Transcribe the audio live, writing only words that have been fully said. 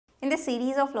In the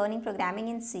series of learning programming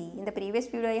in C, in the previous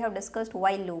video I have discussed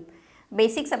while loop,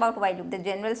 basics about while loop, the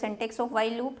general syntax of while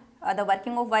loop, the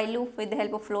working of while loop with the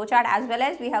help of flowchart, as well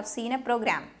as we have seen a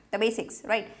program, the basics,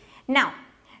 right? Now,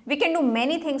 we can do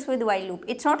many things with while loop.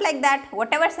 It's not like that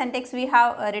whatever syntax we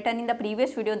have written in the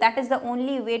previous video, that is the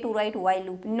only way to write while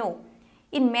loop. No,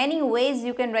 in many ways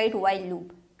you can write while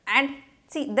loop. And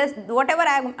see, this whatever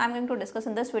I'm going to discuss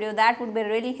in this video, that would be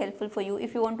really helpful for you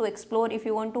if you want to explore, if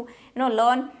you want to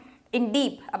learn in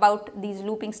deep about these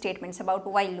looping statements, about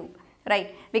while loop,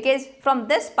 right? Because from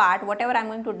this part, whatever I'm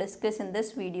going to discuss in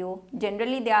this video,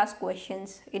 generally they ask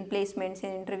questions in placements,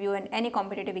 in interview, and any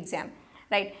competitive exam,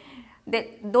 right?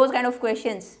 Those kind of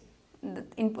questions,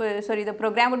 the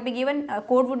program would be given,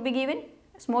 code would be given,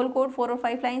 small code, 4 or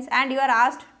 5 lines, and you are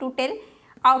asked to tell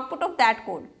output of that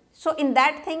code. So in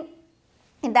that thing,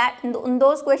 in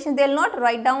those questions, they will not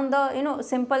write down the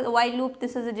simple while loop,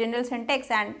 this is a general syntax,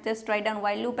 and just write down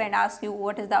while loop and ask you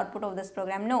what is the output of this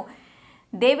program. No,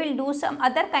 they will do some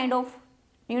other kind of,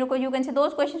 you can say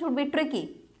those questions would be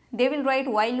tricky. They will write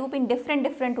while loop in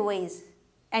different ways,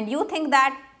 and you think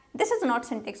that this is not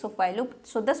syntax of while loop,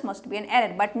 so this must be an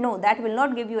error. But no, that will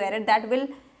not give you error, that will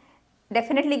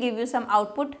definitely give you some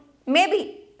output,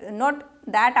 maybe not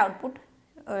that output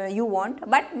you want,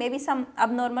 but maybe some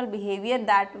abnormal behavior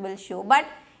that will show, but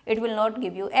it will not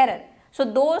give you error. So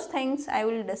those things I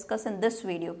will discuss in this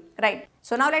video, right?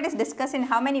 So now let us discuss in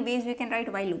how many ways we can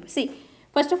write while loop. See,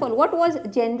 first of all, what was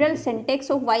general syntax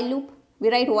of while loop?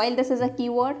 We write while, this is a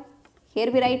keyword.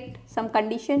 Here we write some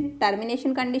condition,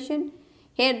 termination condition.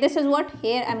 Here this is what,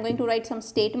 here I am going to write some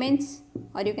statements,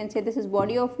 or you can say this is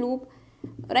body of loop,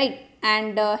 right?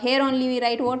 And here only we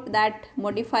write what, that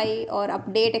modify or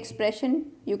update expression,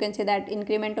 you can say that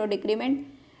increment or decrement,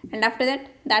 and after that,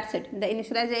 that's it. The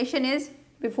initialization is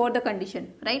before the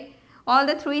condition, right? All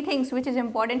the three things which is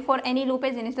important for any loop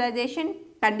is initialization,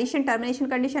 condition, termination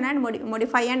condition, and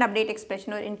modify and update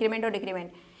expression, or increment or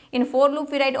decrement. In for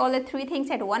loop we write all the three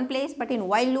things at one place, but in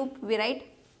while loop we write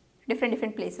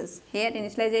different places. Here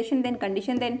initialization, then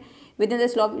condition, then within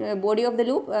this body of the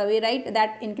loop we write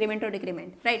that increment or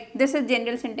decrement, right? This is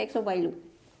general syntax of while loop.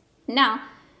 Now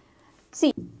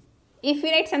see, if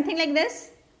we write something like this,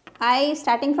 I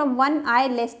starting from 1, I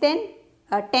less than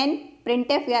 10,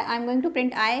 printf, I am going to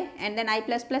print I, and then I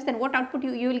plus plus, then what output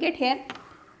you will get here?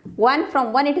 1,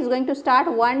 from 1 it is going to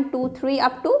start, 1, 2, 3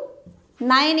 up to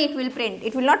 9 it will print.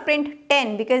 It will not print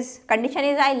 10 because condition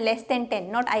is I less than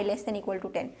 10, not I less than equal to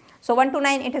 10. So 1 to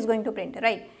 9 it is going to print,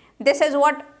 right? This is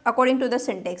what according to the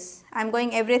syntax. I am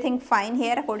going everything fine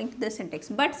here according to the syntax.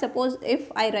 But suppose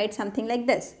if I write something like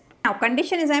this. Now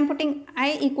condition is I am putting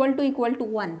I equal to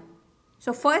 1.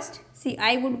 So first see,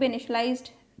 I would be initialized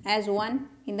as 1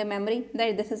 in the memory,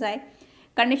 that this is I.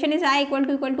 Condition is I equal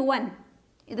to 1.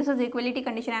 This is equality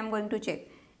condition I am going to check.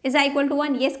 Is I equal to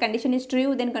 1? Yes, condition is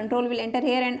true, then control will enter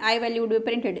here and I value would be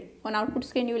printed. On output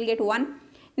screen you will get 1.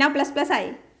 Now plus plus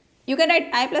I. You can write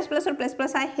I plus plus or plus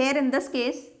plus I. Here in this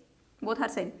case, both are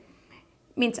same.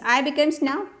 Means I becomes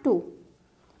now 2.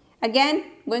 Again,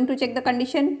 going to check the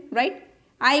condition, right?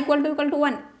 I equal to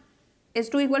 1. Is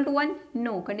 2 equal to 1?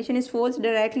 No, condition is false.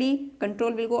 Directly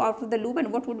control will go out of the loop,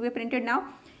 and what would be printed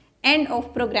now? End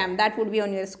of program. That would be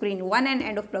on your screen, 1 and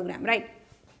end of program, right?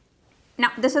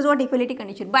 Now this is what equality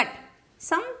condition, but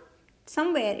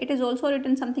somewhere it is also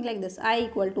written something like this, I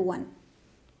equal to 1.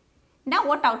 Now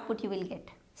what output you will get?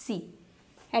 See,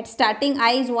 at starting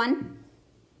I is 1,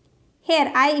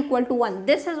 here I equal to 1.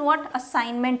 This is what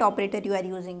assignment operator you are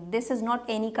using. This is not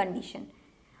any condition.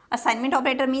 Assignment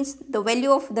operator means the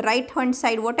value of the right hand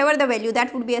side, whatever the value,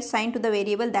 that would be assigned to the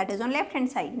variable that is on left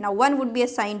hand side. Now 1 would be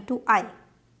assigned to I,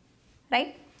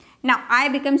 right? Now I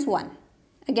becomes 1.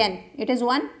 Again it is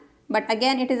 1, but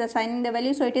again it is assigning the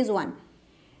value, so it is 1.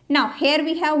 Now here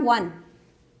we have 1.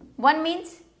 1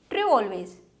 means true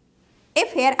always.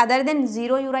 If here other than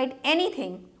 0 you write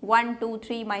anything, 1, 2,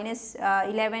 3, minus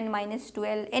 11, minus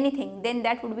 12, anything, then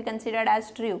that would be considered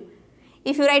as true.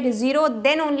 If you write 0,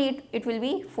 then only it will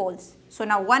be false. So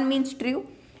now 1 means true,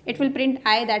 it will print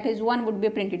I, that is 1 would be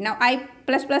printed. Now I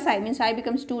plus plus I means I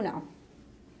becomes 2 now.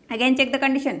 Again check the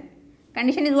condition.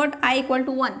 Condition is what? I equal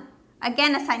to 1.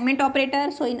 Again assignment operator,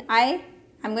 so in I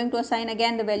am going to assign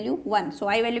again the value 1. So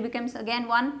I value becomes again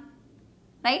 1,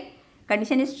 right?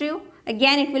 Condition is true,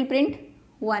 again it will print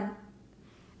 1.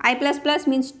 I plus plus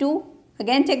means 2,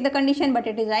 again check the condition, but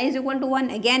it is I is equal to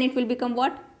 1, again it will become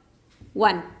what?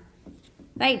 1,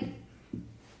 right?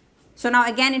 So now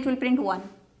again it will print 1.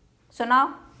 So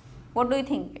now what do you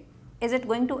think? Is it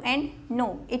going to end?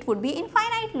 No, it would be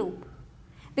infinite loop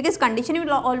because condition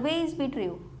will always be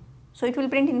true. So it will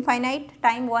print infinite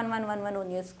time 1 1 1 1 on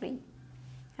your screen,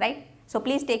 right? So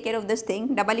please take care of this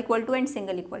thing, double equal to and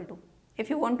single equal to. If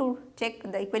you want to check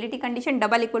the equality condition,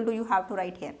 double equal to you have to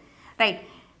write here, right?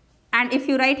 And if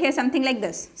you write here something like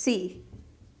this, see,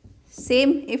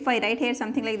 same if I write here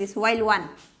something like this, while 1,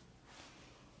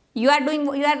 you are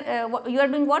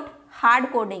doing what?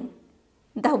 Hard coding.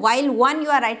 The while 1 you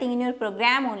are writing in your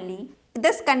program only,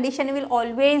 this condition will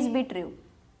always be true,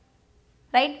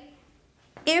 right?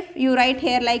 If you write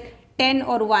here like 10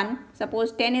 or 1,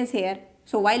 suppose 10 is here,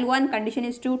 so while 1 condition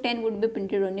is true, 10 would be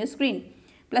printed on your screen.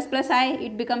 Plus plus I,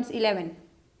 it becomes 11,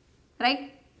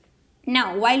 right?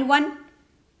 Now while 1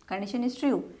 condition is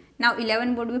true, now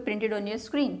 11 would be printed on your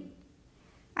screen.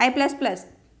 I plus plus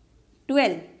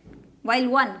 12, while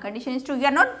 1 condition is true, you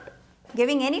are not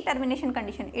giving any termination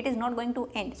condition, it is not going to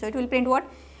end. So it will print what?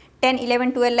 10,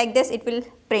 11, 12 like this it will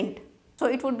print. So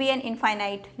it would be an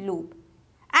infinite loop.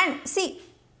 And see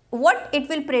what it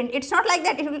will print, it's not like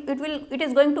that it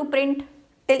is going to print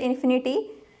till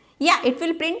infinity. Yeah, it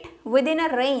will print within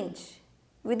a range.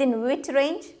 Within which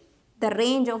range? The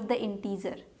range of the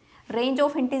integer. Range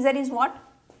of integer is what?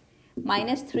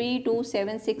 Minus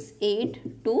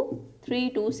 32768 to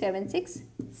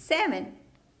 32767.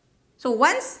 So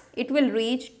once it will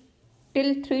reach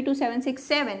till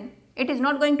 32767, it is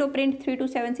not going to print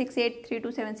 32768,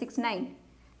 32769.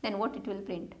 Then what it will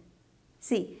print?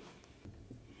 See,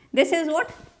 this is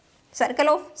what? Circle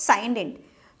of signed int.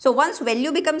 So once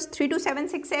value becomes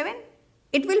 32767,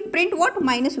 it will print what?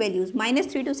 Minus values, minus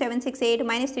 32768,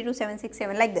 minus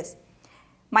 32767 like this.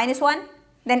 Minus 1,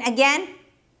 then again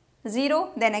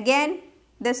 0, then again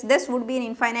this would be an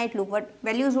infinite loop, but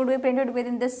values would be printed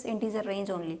within this integer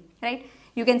range only, right?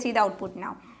 You can see the output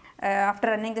now after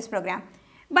running this program.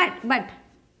 But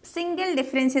single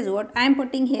difference is what? I am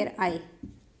putting here I,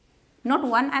 not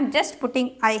 1, I am just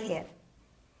putting I here.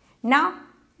 Now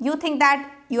you think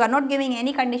that you are not giving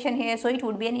any condition here, so it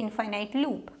would be an infinite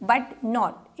loop, but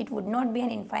not, it would not be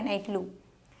an infinite loop.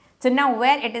 So now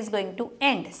where it is going to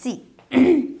end? See,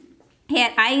 here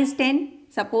I is 10,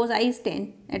 suppose I is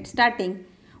 10 at starting,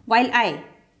 while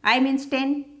I means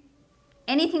 10,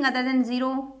 anything other than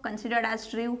 0 considered as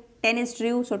true, 10 is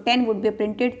true, so 10 would be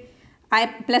printed. I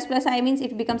plus plus I means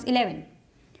it becomes 11.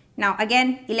 Now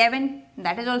again 11,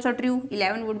 that is also true,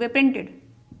 11 would be printed.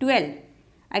 12,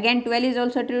 again 12 is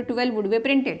also true, 12 would be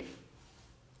printed.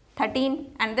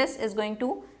 13, and this is going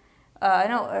to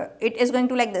it is going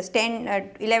to like this,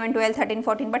 10, 11, 12, 13,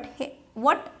 14, but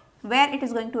what, where it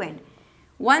is going to end?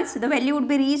 Once the value would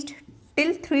be reached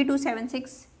till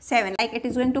 32767, like it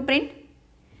is going to print.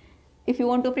 If you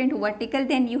want to print vertical,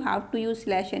 then you have to use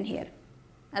slash n here,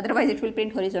 otherwise it will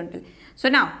print horizontal. So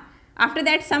now after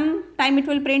that some time it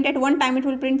will print, at one time it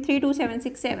will print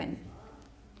 32767.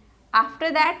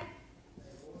 After that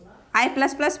I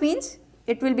plus plus means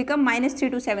it will become minus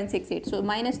 32768. So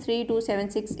minus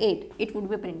 32768 it would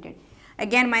be printed.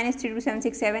 Again minus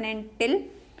 32767 and till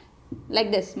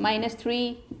like this, minus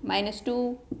 3, minus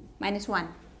 2, minus 1.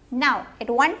 Now at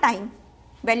one time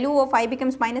value of I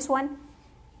becomes minus 1,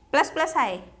 plus plus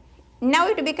I, now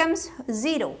it becomes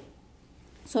 0.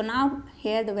 So now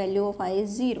here the value of I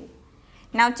is 0.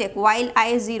 Now check, while I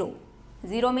is 0,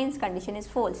 0 means condition is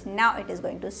false. Now it is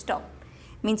going to stop,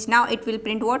 means now it will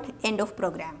print what? End of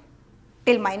program.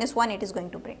 Till minus 1 it is going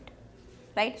to print,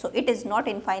 right? So it is not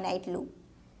infinite loop.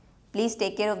 Please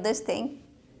take care of this thing.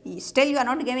 Still you are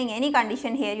not giving any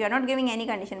condition here, you are not giving any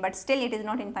condition, but still it is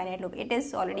not infinite loop, it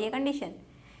is already a condition.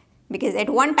 Because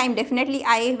at one time definitely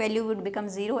I value would become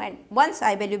 0, and once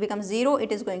I value becomes 0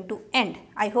 it is going to end.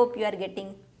 I hope you are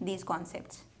getting these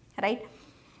concepts, right?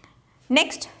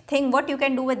 Next thing what you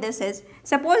can do with this is,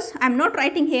 suppose I am not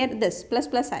writing here this plus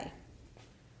plus I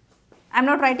am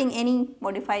not writing any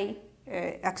modify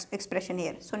expression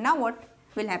here. So now what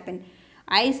will happen?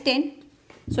 I is 10.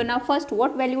 So now first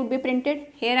what value would be printed?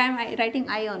 Here I am writing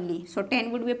I only. So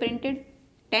 10 would be printed.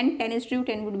 10 is true,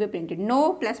 10 would be printed.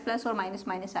 No plus plus or minus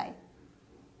minus I.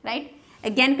 Right?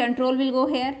 Again control will go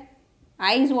here.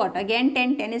 I is what? Again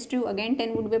 10, 10 is true, again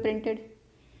 10 would be printed.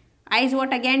 I is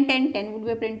what? Again 10, 10 would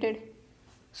be printed.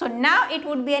 So now it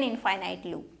would be an infinite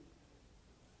loop.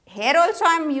 Here also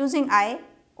I am using I.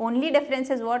 Only difference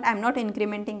is what? I am not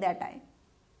incrementing that I.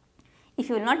 If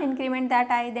you will not increment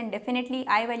that I, then definitely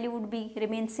I value would be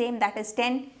remain same, that is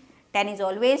 10. 10 is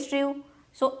always true.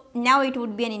 So now it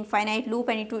would be an infinite loop,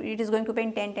 and it is going to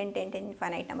print 10, 10, 10, 10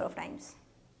 infinite number of times.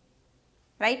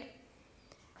 Right?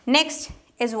 Next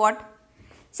is what?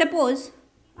 Suppose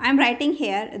I am writing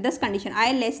here this condition,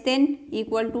 I less than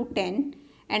equal to 10,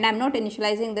 and I am not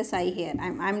initializing this I here. I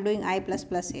am doing I plus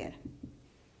plus here.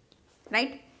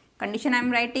 Right? condition I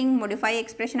am writing, modify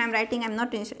expression I am writing, I am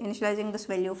not initializing this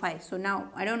value 5. So now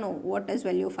I don't know what is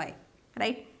value 5,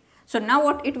 right? So now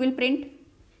what it will print?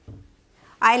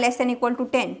 I less than equal to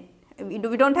 10.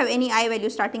 We don't have any I value,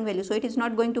 starting value, so it is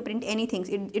not going to print anything.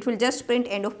 It will just print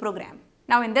end of program.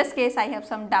 Now in this case I have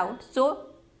some doubt, so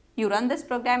you run this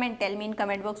program and tell me in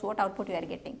comment box what output you are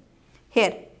getting.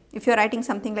 Here, if you are writing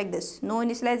something like this, no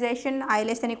initialization, I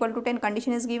less than equal to 10,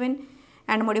 condition is given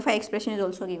and modify expression is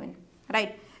also given,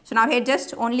 right? So now here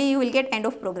just only you will get end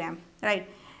of program, right?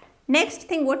 Next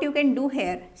thing what you can do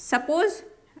here, suppose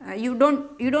you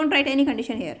don't write any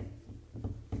condition here,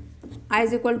 I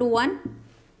is equal to 1,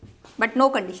 but no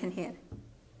condition here,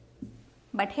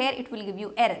 but here it will give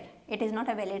you error. It is not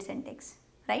a valid syntax,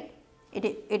 right?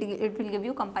 It will give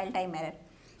you compile time error,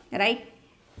 right?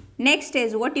 Next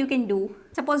is what you can do.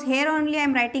 Suppose here only I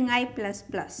am writing I plus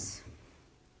plus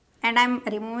and I am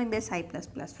removing this I plus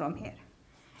plus from here,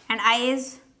 and I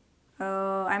is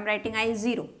I am writing I is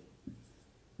 0,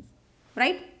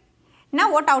 right?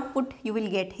 Now what output you will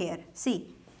get here? See,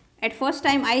 at first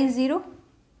time I is 0,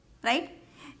 right?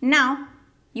 Now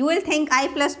you will think I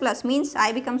plus plus means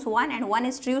I becomes 1 and 1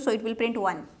 is true, so it will print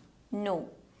 1. No,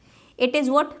 it is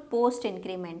what? Post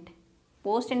increment.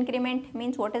 Post increment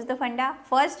means what is the funda?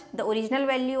 First, the original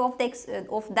value of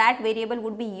that variable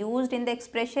would be used in the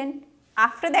expression.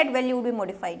 After that value would be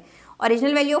modified.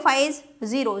 Original value of I is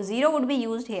 0. 0 would be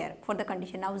used here for the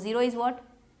condition. Now 0 is what?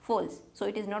 False. So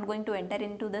it is not going to enter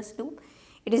into this loop.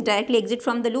 It is directly exit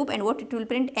from the loop, and what it will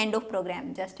print? End of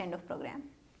program. Just end of program,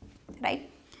 right?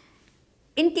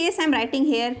 In case I am writing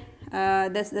here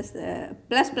this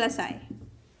plus plus I.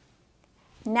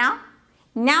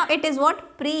 Now it is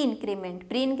what? Pre-increment.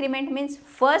 Pre-increment means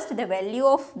first the value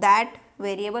of that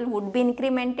variable would be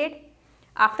incremented.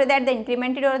 After that the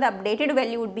incremented or the updated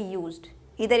value would be used.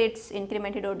 Either it's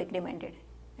incremented or decremented.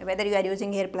 Whether you are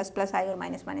using here plus plus I or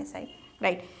minus minus I.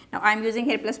 Right. Now I am using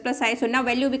here plus plus I. So now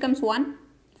value becomes 1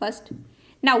 first.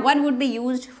 Now 1 would be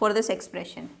used for this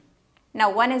expression.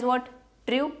 Now 1 is what?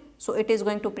 True. So it is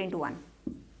going to print 1.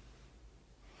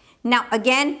 Now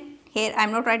again, here I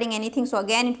am not writing anything, so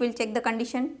again it will check the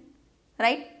condition,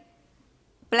 right?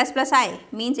 Plus plus I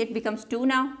means it becomes 2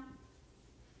 now.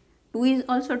 2 is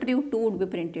also true, 2 would be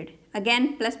printed.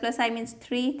 Again plus plus I means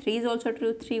 3, 3 is also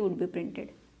true, 3 would be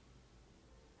printed,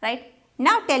 right?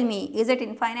 Now tell me, is it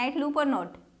infinite loop or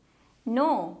not?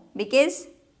 No, because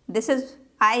this is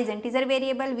I is integer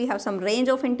variable, we have some range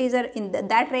of integer. In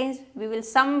that range we will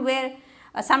somewhere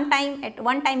sometime at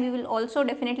one time we will also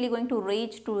definitely going to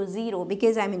reach to 0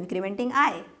 because I am incrementing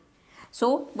I.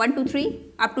 So 1, 2,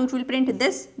 3 up to it will print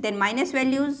this, then minus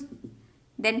values,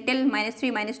 then till minus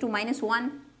 3, minus 2, minus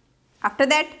 1. After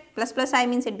that plus plus I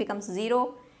means it becomes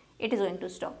 0, it is going to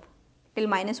stop. Till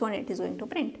minus 1 it is going to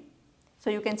print. So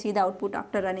you can see the output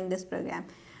after running this program,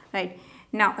 right?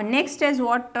 Now next is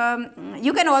what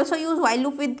you can also use while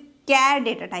loop with char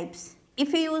data types.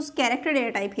 If you use character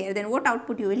data type here, then what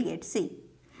output you will get? See,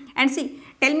 and see,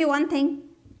 tell me one thing,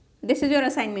 this is your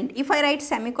assignment. If I write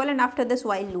semicolon after this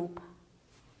while loop,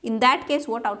 in that case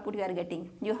what output you are getting?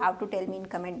 You have to tell me in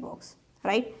comment box,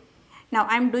 right? Now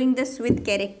I am doing this with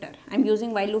character. I am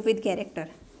using while loop with character.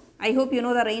 I hope you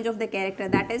know the range of the character,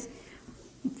 that is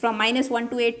from minus 1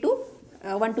 to 8 to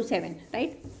 1 to 7,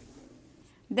 right?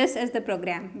 This is the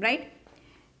program, right?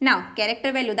 Now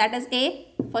character value, that is A.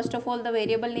 First of all the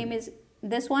variable name is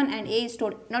this one and A is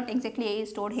stored, not exactly A is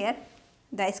stored here.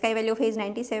 The ASCII value of A is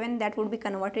 97, that would be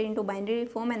converted into binary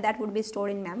form and that would be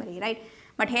stored in memory, right?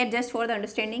 But here just for the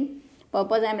understanding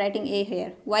purpose I am writing A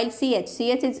here. While CH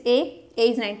is A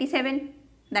is 97,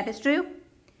 that is true.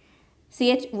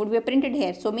 CH would be printed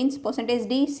here, so means percentage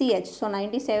D CH, so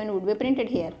 97 would be printed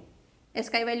here.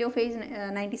 ASCII value of A is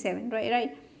 97,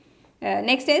 right?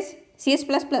 Next is CS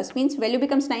plus plus means value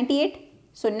becomes 98.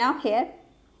 So now here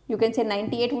you can say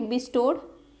 98 would be stored,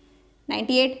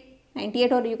 98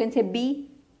 or you can say B,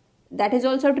 that is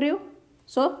also true.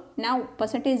 So now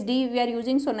percentage D we are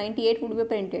using, so 98 would be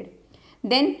printed.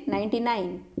 Then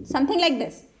 99, something like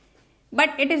this. But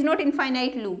it is not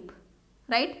infinite loop,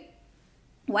 right?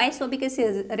 Why so? Because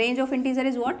range of integer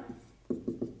is what?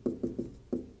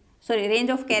 Sorry, range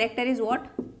of character is what?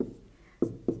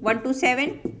 1 to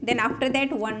 7, then after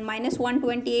that 1 minus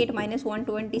 128 minus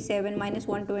 127 minus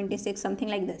 126, something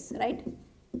like this, right?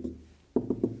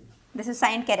 This is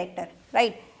signed character,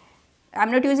 right? I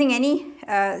am not using any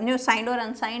signed or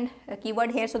unsigned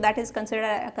keyword here, so that is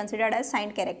considered as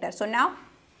signed character. So now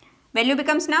value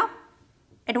becomes, now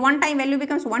at one time value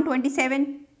becomes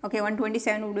 127, okay,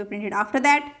 127 would be printed. After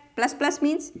that plus plus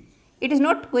means it is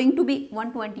not going to be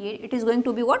 128, it is going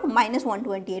to be what? Minus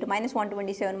 128, minus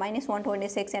 127, minus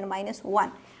 126 and minus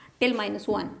 1. till minus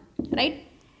 1, right?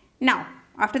 Now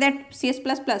after that CS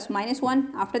plus plus minus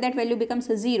 1, after that value becomes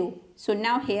a 0. So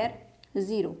now here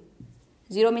 0.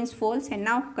 0 means false, and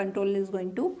now control is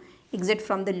going to exit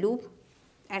from the loop,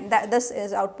 and this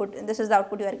is output. This is the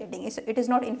output you are getting. It is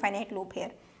not infinite loop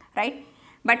here, right?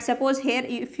 But suppose here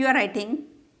if you are writing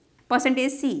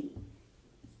 %C,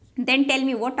 then tell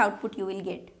me what output you will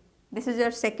get. This is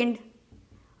your second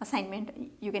assignment.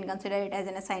 You can consider it as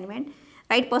an assignment.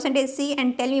 Write %C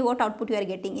and tell me what output you are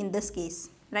getting in this case,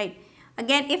 right?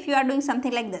 Again, if you are doing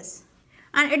something like this,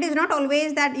 and it is not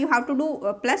always that you have to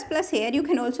do plus plus here, you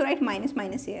can also write minus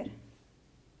minus here.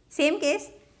 Same case,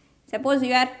 suppose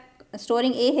you are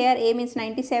storing A here, A means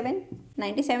 97,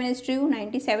 97 is true,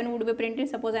 97 would be printed.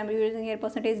 Suppose I am using here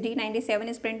 %D, 97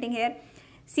 is printing here.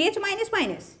 CH minus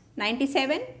minus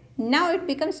 97, now it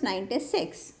becomes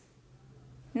 96,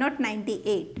 not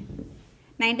 98.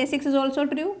 96 is also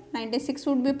true, 96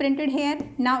 would be printed here,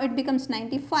 now it becomes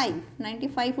 95,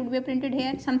 95 would be printed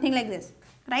here, something like this,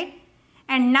 right?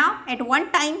 And now at one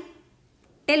time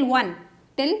till 1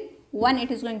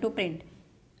 it is going to print,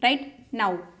 right?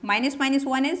 Now minus minus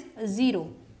 1 is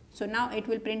 0, so now it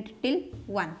will print till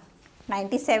 1,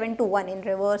 97 to 1 in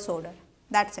reverse order,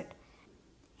 that's it.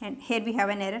 And here we have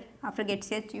an error. After get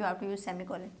ch you have to use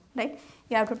semicolon, right?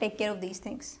 You have to take care of these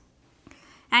things.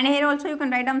 And here also you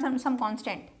can write down some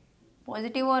constant,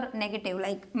 positive or negative,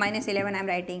 like minus 11 I am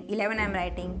writing, 11 I am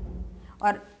writing,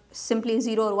 or simply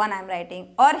 0 or 1 I am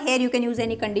writing, or here you can use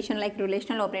any condition like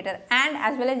relational operator, and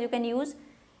as well as you can use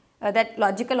that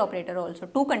logical operator also.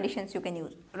 Two conditions you can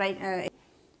use, right?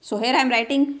 So here I am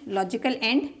writing logical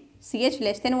AND ch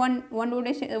less than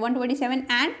 127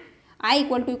 and I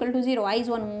equal to 0. I is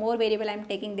one more variable I am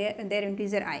taking their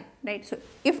integer I, right? So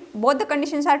if both the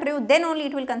conditions are true, then only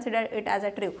it will consider it as a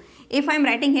true. If I am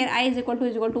writing here I is equal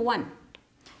to 1,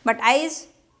 but I is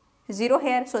 0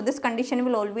 here, so this condition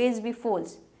will always be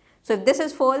false. So if this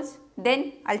is false,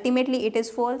 then ultimately it is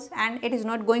false, and it is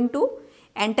not going to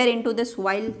enter into this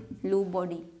while loop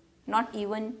body, not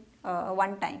even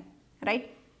one time,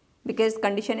 right? Because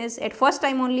condition is at first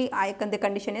time only the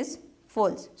condition is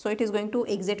false, so it is going to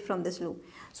exit from this loop.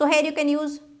 So here you can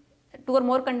use 2 or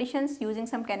more conditions using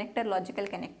some connector, logical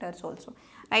connectors also,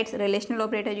 right? So relational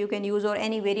operator you can use, or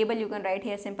any variable you can write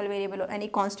here, simple variable, or any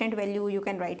constant value you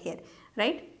can write here,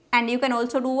 right? And you can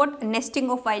also do what? Nesting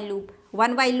of while loop.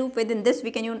 One while loop, within this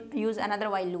we can use another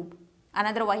while loop,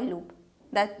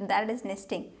 that is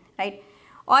nesting, right?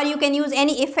 Or you can use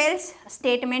any if else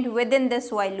statement within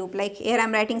this while loop, like here I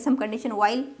am writing some condition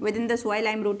while, within this while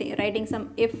I am writing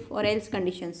some if or else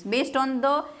conditions based on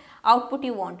the output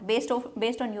you want, based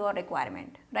on your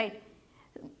requirement, right?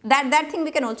 That thing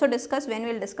we can also discuss when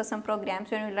we will discuss some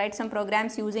programs, when we will write some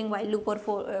programs using while loop or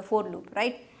for loop,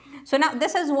 right? So now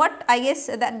this is what I guess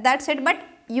that's it, but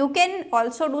you can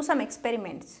also do some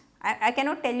experiments. I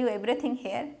cannot tell you everything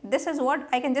here. This is what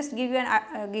I can just give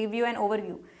you an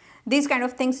overview. These kind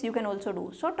of things you can also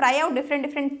do. So try out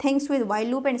different things with while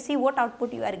loop and see what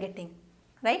output you are getting,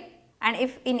 right? And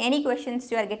if in any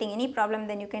questions you are getting any problem,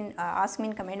 then you can ask me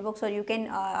in comment box, or you can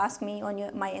ask me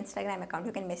on my Instagram account.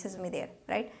 You can message me there,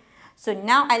 right? So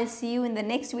now I'll see you in the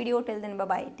next video. Till then, bye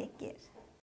bye, take care.